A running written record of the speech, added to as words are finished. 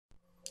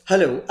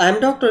Hello, I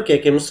am Dr.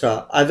 K.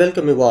 Misra. I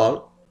welcome you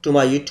all to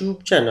my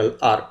YouTube channel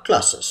R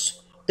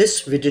Classes.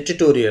 This video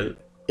tutorial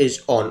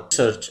is on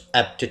Research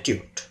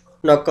Aptitude.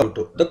 Now come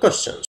to the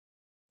questions.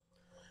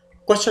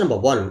 Question number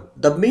 1.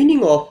 The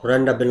meaning of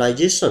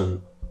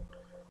randomization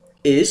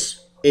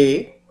is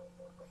A.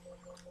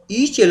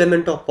 Each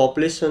element of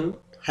population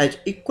has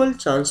equal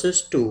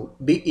chances to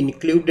be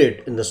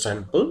included in the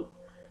sample.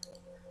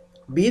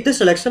 B. The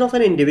selection of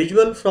an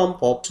individual from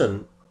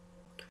population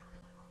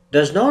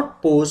does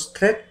not pose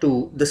threat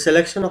to the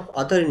selection of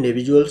other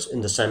individuals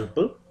in the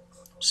sample.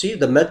 C.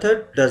 The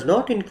method does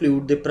not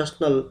include the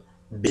personal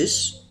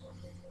bias.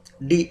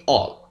 D.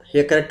 All.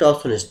 Here correct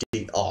option is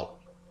D. All.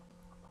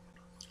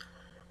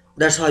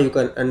 That's how you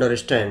can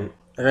understand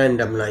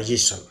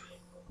randomization.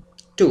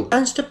 2.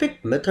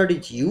 Scientific method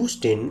is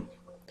used in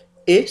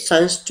A.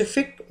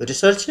 Scientific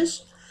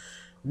researches,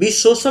 B.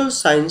 Social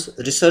science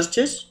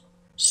researches,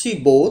 C.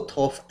 Both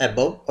of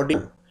above, or D.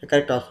 The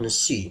correct option is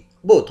C.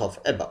 Both of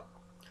above.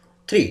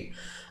 3.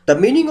 The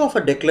meaning of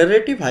a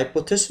declarative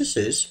hypothesis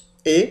is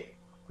A.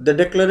 The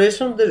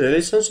declaration of the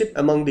relationship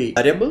among the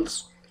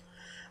variables,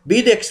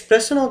 B. The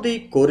expression of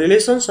the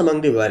correlations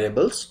among the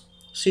variables,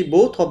 C.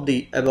 Both of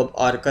the above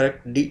are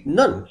correct, D.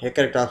 None. Here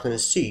correct option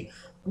is C.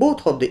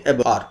 Both of the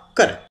above are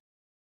correct.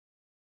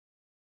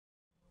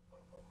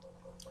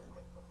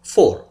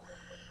 4.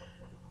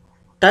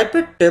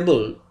 Typed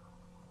table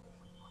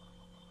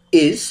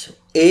is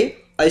a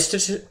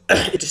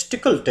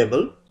statistical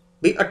table,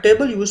 B. A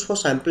table used for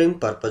sampling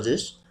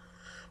purposes,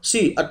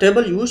 C. A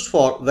table used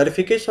for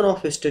verification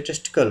of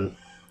statistical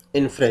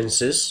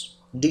inferences,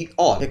 D.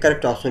 All. The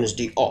correct option is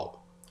D.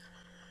 All.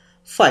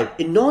 5.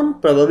 In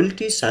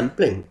non-probability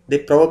sampling, the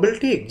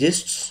probability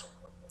exists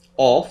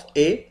of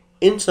A.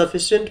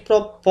 Insufficient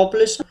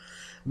population,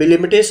 B.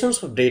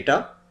 Limitations of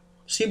data,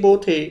 C.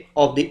 Both A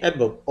of the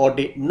above, or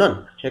D.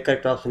 None. The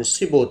correct option is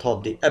C. Both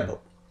of the above.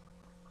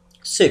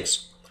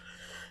 6.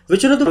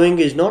 Which one of the following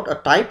is not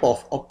a type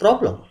of a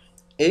problem?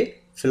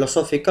 A.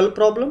 Philosophical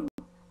problem,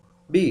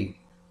 B.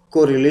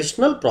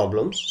 Correlational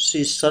problems,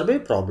 C. Survey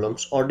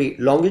problems, or D.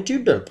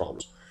 Longitudinal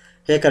problems.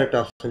 Here correct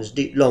option is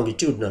D.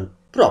 Longitudinal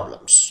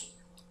problems.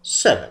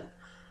 7.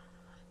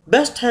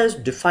 Best has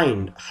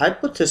defined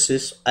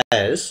hypothesis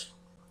as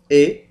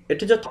A.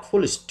 It is a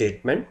thoughtful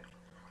statement,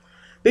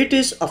 B. It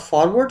is a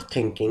forward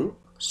thinking,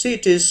 C.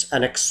 It is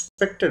an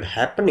expected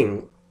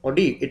happening, or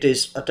D. It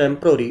is a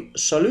temporary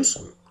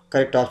solution.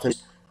 Correct option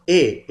is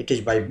A. It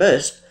is by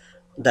Best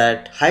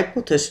that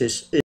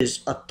hypothesis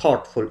is a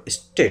thoughtful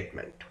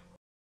statement.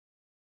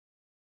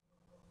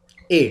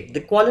 8.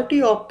 The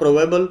quality of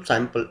probable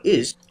sample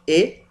is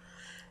A.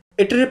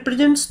 It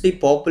represents the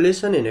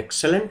population in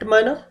excellent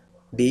manner,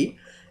 B.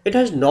 It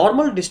has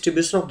normal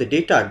distribution of the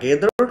data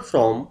gathered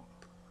from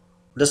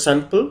the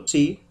sample,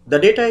 C. The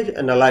data is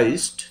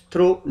analyzed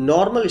through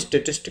normal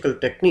statistical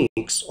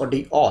techniques, or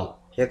D. All.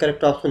 Here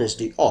correct option is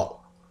D.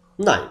 All.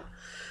 9.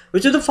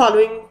 Which of the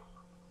following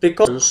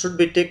precautions should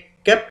be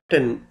kept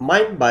in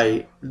mind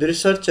by the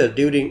researcher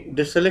during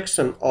the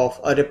selection of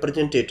a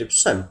representative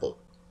sample?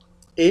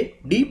 A.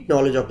 Deep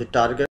knowledge of the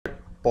target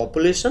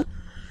population,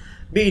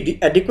 B.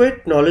 The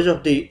adequate knowledge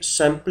of the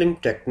sampling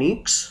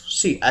techniques,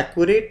 C.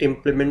 Accurate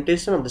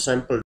implementation of the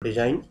sample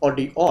design, or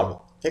D.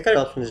 All. The correct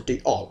option is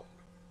D. All.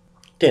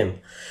 10.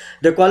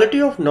 The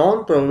quality of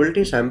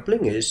non-probability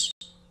sampling is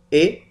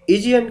A.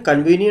 Easy and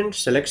convenient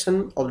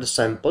selection of the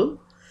sample,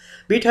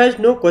 B. It has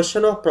no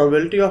question of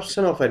probability of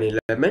selection of an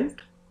element,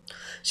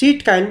 C.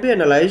 It can be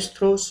analyzed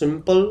through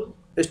simple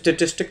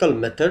statistical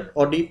method,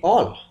 or D.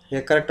 All.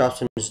 The correct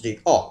option is D.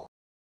 All.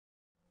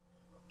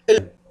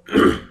 11.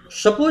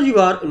 Suppose you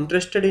are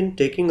interested in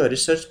taking a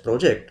research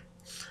project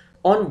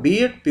on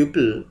B.Ed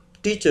pupil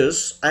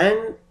teachers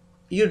and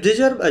you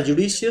deserve a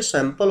judicious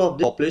sample of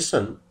the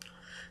population,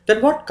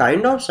 then what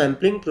kind of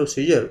sampling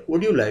procedure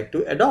would you like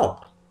to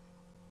adopt?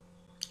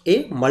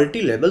 A.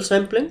 Multi-level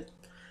sampling,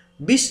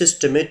 B.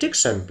 Systematic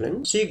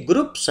sampling, C.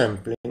 Group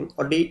sampling,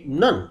 or D.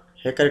 None.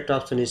 The correct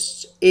option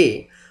is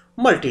A.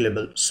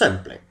 Multi-level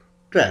sampling.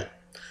 12.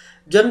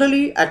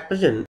 Generally, at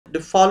present,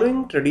 the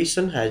following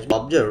tradition has been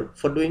observed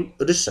for doing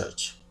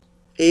research.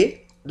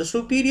 A. The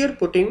superior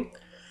putting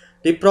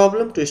the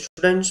problem to a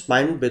student's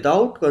mind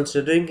without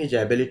considering his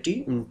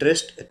ability,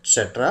 interest,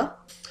 etc.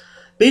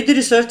 B. The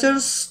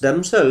researchers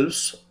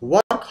themselves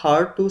work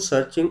hard to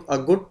searching a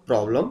good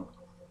problem.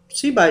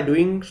 C. By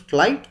doing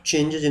slight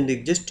changes in the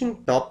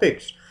existing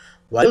topics,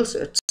 variables,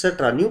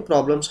 etc. new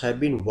problems have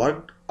been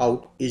worked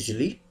out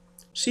easily.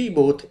 C.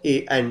 Both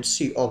A and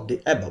C of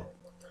the above.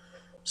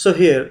 So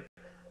here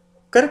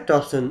correct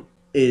option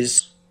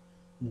is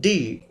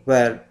D,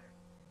 where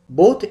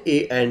both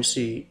A and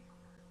C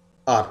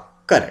are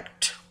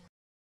correct.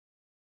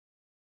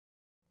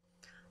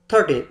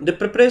 13. The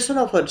preparation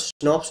of a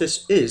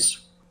synopsis is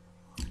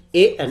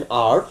A. An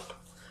art,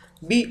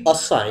 B. A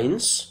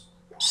science,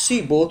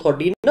 C. Both, or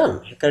D.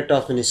 None. The correct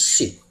option is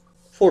C.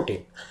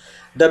 14.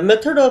 The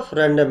method of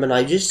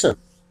randomization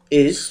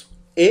is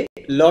A.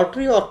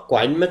 Lottery or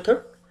coin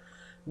method,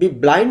 B.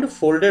 Blind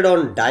folded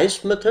on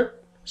dice method,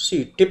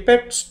 C.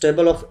 Tippett's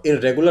table of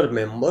irregular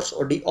members,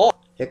 or D. All.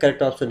 The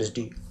correct option is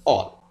D.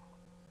 All.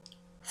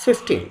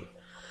 15.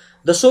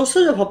 The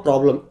sources of a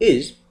problem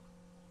is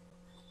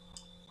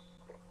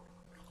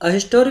a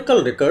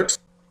historical records,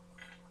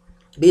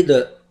 B.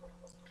 The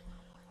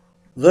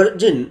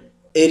virgin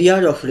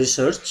areas of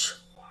research,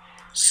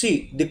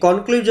 C. The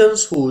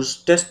conclusions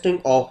whose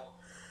testing of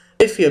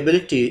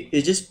verifiability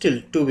is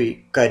still to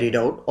be carried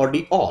out, or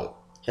D. All.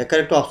 The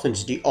correct option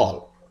is D.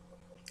 All.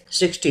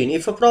 16.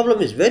 If a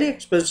problem is very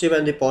expensive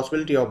and the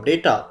possibility of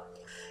data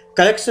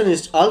collection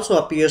is also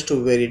appears to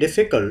be very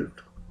difficult,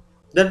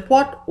 then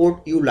what would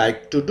you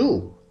like to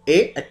do?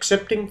 A.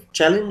 Accepting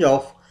challenge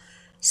of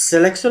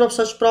selection of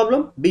such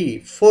problem. B.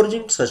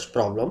 Forging such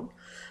problem.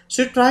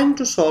 C. Trying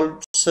to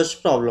solve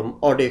such problem,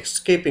 or D.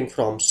 Escaping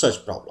from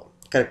such problem.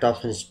 Correct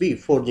option is B.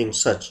 Forging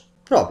such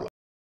problem.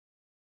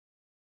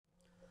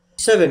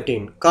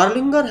 17.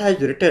 Carlinger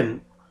has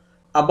written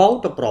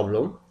about a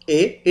problem.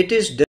 A. It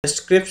is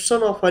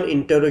description of an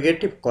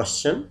interrogative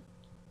question.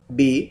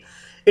 B.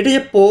 It is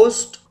a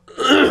post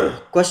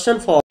question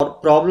for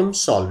problem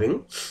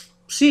solving.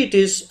 C. It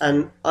is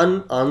an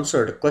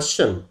unanswered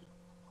question.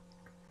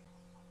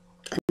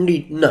 And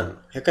D. None.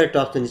 The correct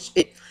option is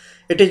A.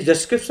 It is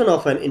description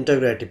of an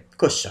interrogative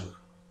question.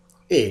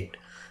 8.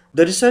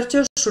 The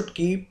researcher should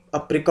keep a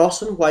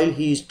precaution while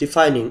he is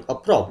defining a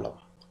problem.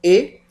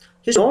 A.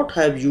 He should not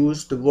have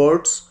used the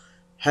words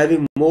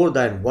having more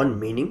than one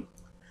meaning.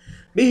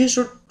 B. He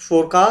should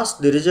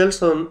forecast the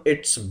results on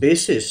its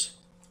basis.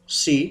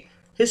 C.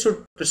 He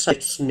should precise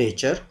its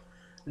nature.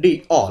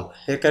 D. All.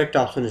 The correct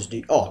option is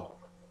D. All.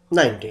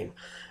 19.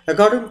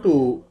 According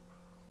to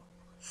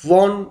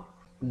von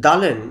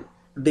Dahlen,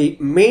 the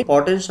main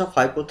importance of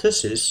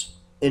hypothesis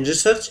in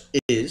research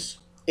is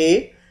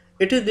A.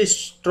 It is the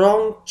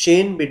strong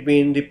chain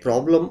between the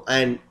problem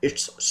and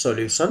its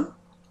solution.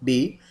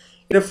 B.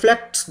 It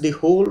reflects the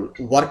whole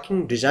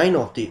working design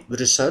of the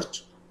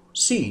research.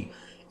 C.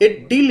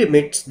 It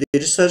delimits the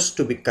research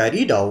to be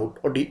carried out,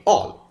 or D.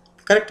 All.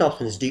 Correct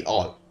option is D.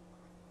 All.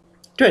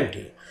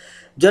 20.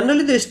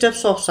 Generally, the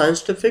steps of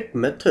scientific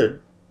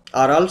method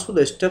are also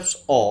the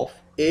steps of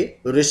A.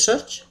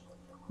 Research,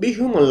 B.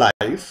 Human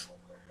life,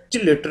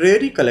 C.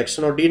 Literary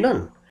collection, or D.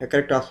 None. The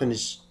correct option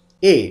is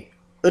A.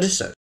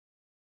 Research.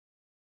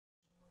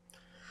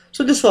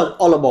 So this was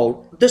all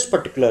about this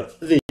particular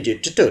video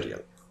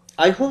tutorial.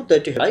 I hope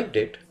that you have liked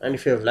it, and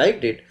if you have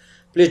liked it,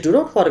 please do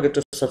not forget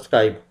to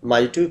subscribe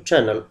my YouTube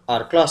channel,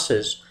 our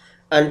classes,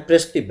 and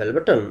press the bell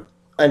button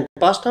and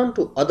pass on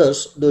to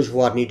others those who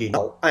are needy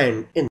now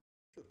and in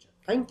the future.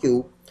 Thank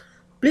you.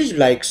 Please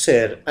like,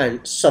 share,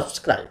 and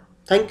subscribe.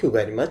 Thank you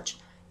very much.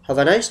 Have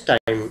a nice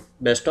time.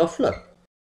 Best of luck.